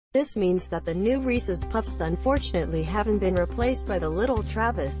This means that the new Reese's Puffs unfortunately haven't been replaced by the little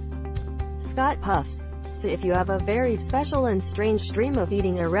Travis Scott Puffs. So if you have a very special and strange dream of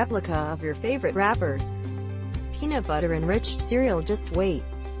eating a replica of your favorite rapper's peanut butter enriched cereal, just wait.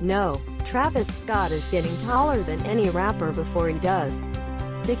 No, Travis Scott is getting taller than any rapper before he does,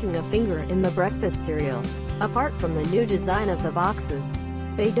 sticking a finger in the breakfast cereal. Apart from the new design of the boxes,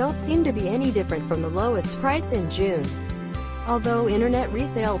 they don't seem to be any different from the lowest price in June. Although internet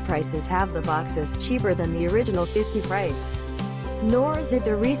resale prices have the boxes cheaper than the original $50 price. Nor is it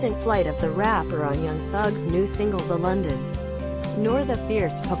the recent flight of the rapper on Young Thug's new single The London, nor the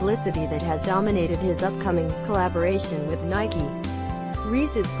fierce publicity that has dominated his upcoming collaboration with Nike.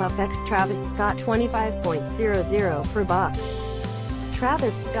 Reese's Puff X Travis Scott 25.00 per box.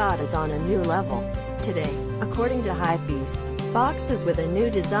 Travis Scott is on a new level. Today, according to Hypebeast, boxes with a new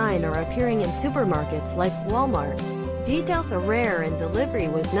design are appearing in supermarkets like Walmart. Details are rare and delivery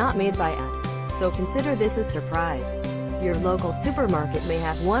was not made by ad, so consider this a surprise. Your local supermarket may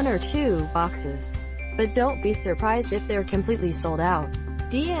have 1 or 2 boxes, but don't be surprised if they're completely sold out.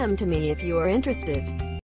 DM to me if you are interested.